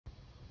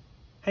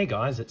Hey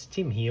guys, it's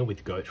Tim here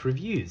with Goat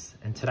Reviews,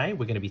 and today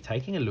we're going to be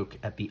taking a look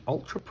at the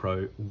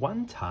ultrapro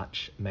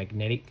one-touch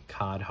magnetic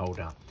card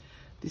holder.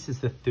 This is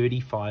the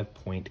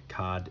 35-point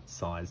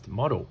card-sized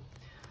model.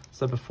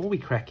 So before we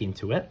crack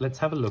into it, let's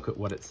have a look at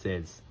what it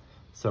says.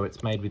 So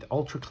it's made with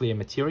ultra-clear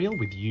material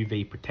with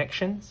UV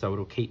protection, so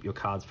it'll keep your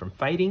cards from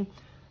fading.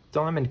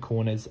 Diamond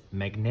corners,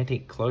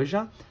 magnetic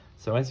closure.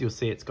 So as you'll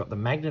see, it's got the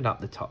magnet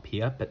up the top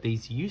here, but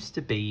these used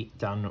to be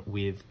done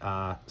with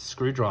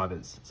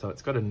screwdrivers. So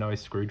it's got a no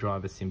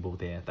screwdriver symbol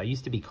there. They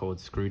used to be called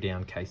screw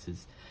down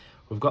cases.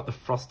 We've got the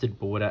frosted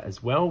border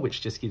as well,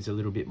 which just gives a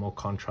little bit more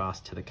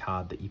contrast to the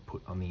card that you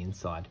put on the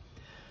inside.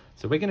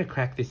 So we're going to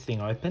crack this thing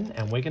open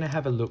and we're going to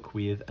have a look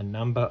with a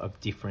number of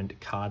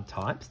different card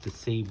types to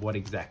see what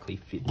exactly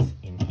fits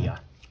in here.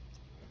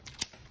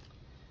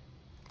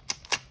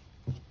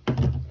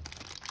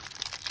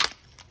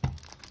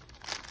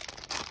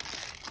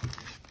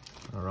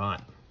 All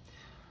right,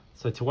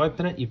 so to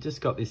open it, you've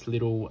just got this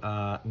little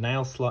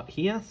nail slot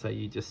here. So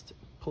you just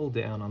pull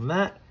down on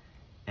that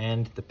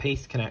and the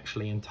piece can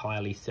actually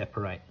entirely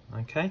separate,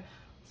 okay?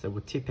 So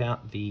we'll tip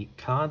out the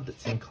card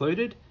that's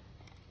included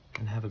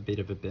and have a bit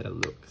of a better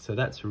look. So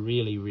that's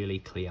really, really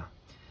clear.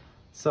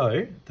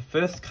 So the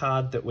first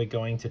card that we're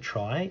going to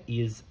try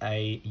is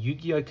a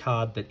Yu-Gi-Oh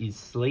card that is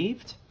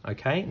sleeved,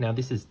 okay? Now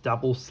this is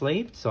double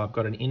sleeved, so I've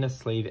got an inner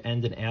sleeve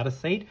and an outer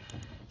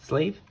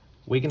sleeve.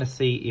 We're gonna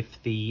see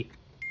if the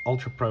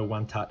ultrapro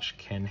one touch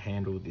can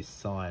handle this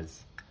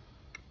size.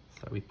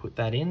 So we put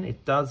that in.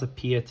 It does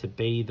appear to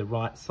be the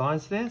right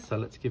size there, so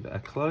let's give it a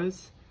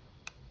close.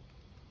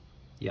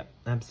 Yep,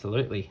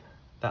 absolutely.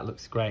 That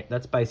looks great.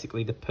 That's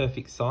basically the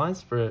perfect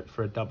size for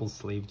a double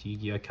sleeved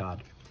Yu-Gi-Oh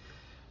card.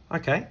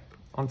 Okay,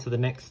 on to the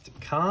next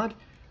card.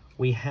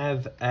 We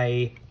have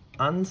a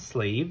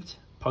unsleeved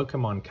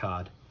Pokemon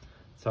card.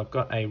 So I've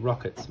got a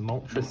Rockets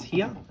Moltres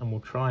here, and we'll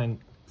try and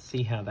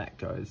see how that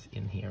goes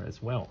in here as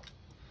well.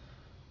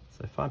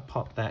 So if I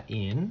pop that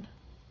in,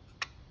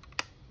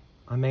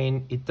 I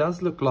mean, it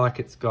does look like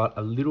it's got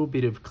a little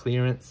bit of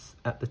clearance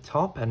at the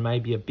top and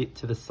maybe a bit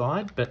to the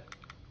side,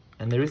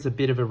 and there is a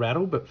bit of a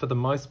rattle, but for the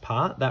most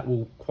part, that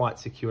will quite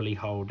securely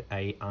hold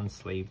a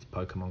unsleeved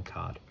Pokemon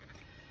card.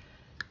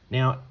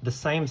 Now, the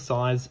same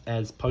size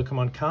as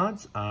Pokemon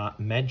cards are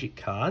Magic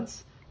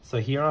cards. So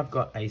here I've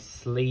got a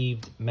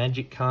sleeved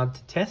Magic card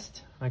to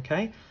test,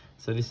 okay?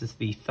 So this is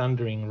the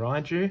Thundering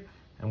Raiju,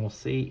 and we'll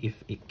see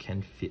if it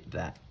can fit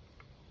that.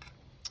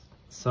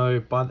 So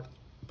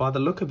by the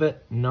look of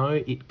it, no,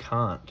 it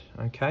can't,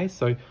 okay?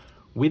 So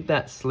with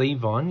that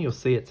sleeve on, you'll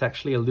see it's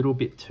actually a little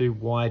bit too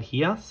wide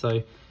here.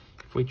 So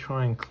if we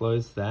try and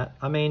close that,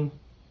 I mean,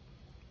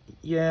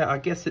 yeah, I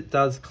guess it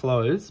does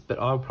close,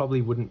 but I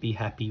probably wouldn't be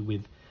happy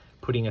with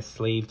putting a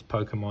sleeved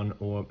Pokemon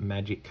or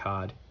Magic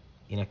card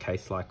in a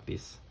case like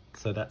this.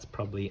 So that's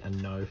probably a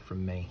no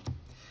from me.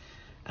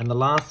 And the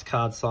last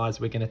card size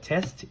we're going to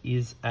test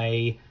is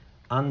a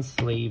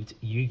unsleeved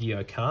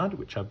Yu-Gi-Oh card,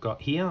 which I've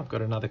got here. I've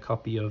got another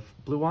copy of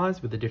Blue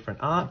Eyes with a different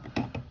art.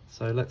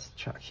 So let's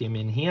chuck him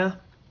in here,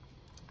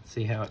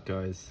 see how it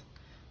goes.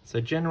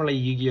 So generally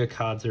Yu-Gi-Oh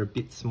cards are a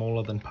bit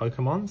smaller than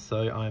Pokemon,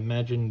 so I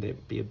imagine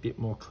there'd be a bit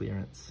more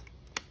clearance.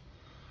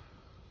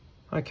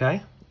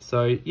 Okay,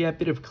 so yeah, a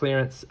bit of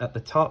clearance at the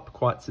top,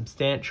 quite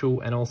substantial,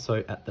 and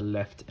also at the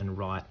left and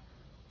right.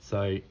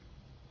 So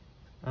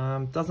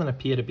doesn't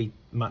appear to be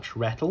much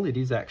rattle. It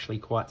is actually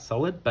quite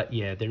solid, but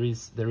yeah, there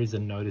is a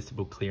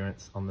noticeable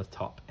clearance on the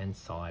top and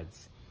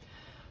sides.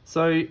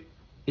 So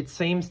it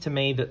seems to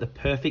me that the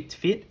perfect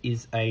fit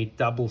is a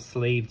double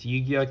sleeved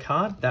Yu-Gi-Oh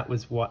card. That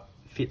was what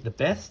fit the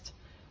best,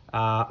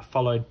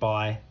 followed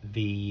by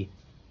the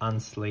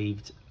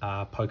unsleeved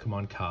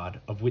Pokemon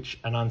card, of which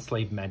an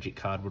unsleeved Magic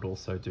card would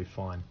also do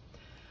fine.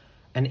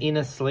 An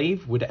inner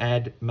sleeve would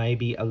add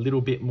maybe a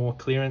little bit more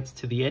clearance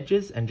to the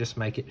edges and just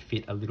make it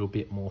fit a little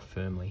bit more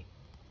firmly.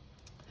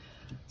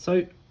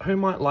 So who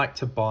might like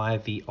to buy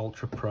the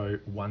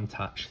ultrapro one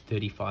touch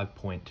 35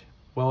 point?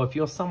 Well, if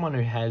you're someone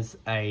who has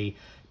a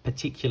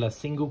particular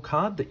single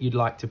card that you'd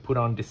like to put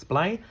on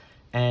display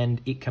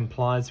and it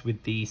complies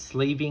with the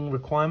sleeving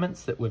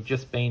requirements that we've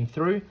just been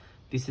through,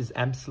 this is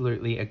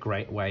absolutely a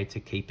great way to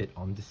keep it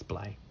on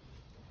display.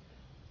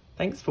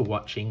 Thanks for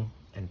watching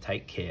and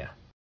take care.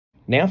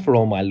 Now for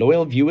all my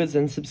loyal viewers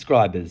and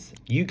subscribers,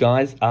 you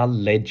guys are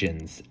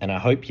legends, and I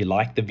hope you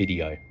liked the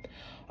video.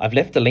 I've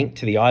left a link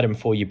to the item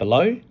for you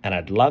below, and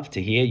I'd love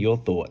to hear your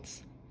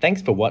thoughts.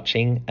 Thanks for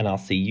watching, and I'll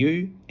see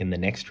you in the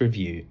next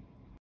review.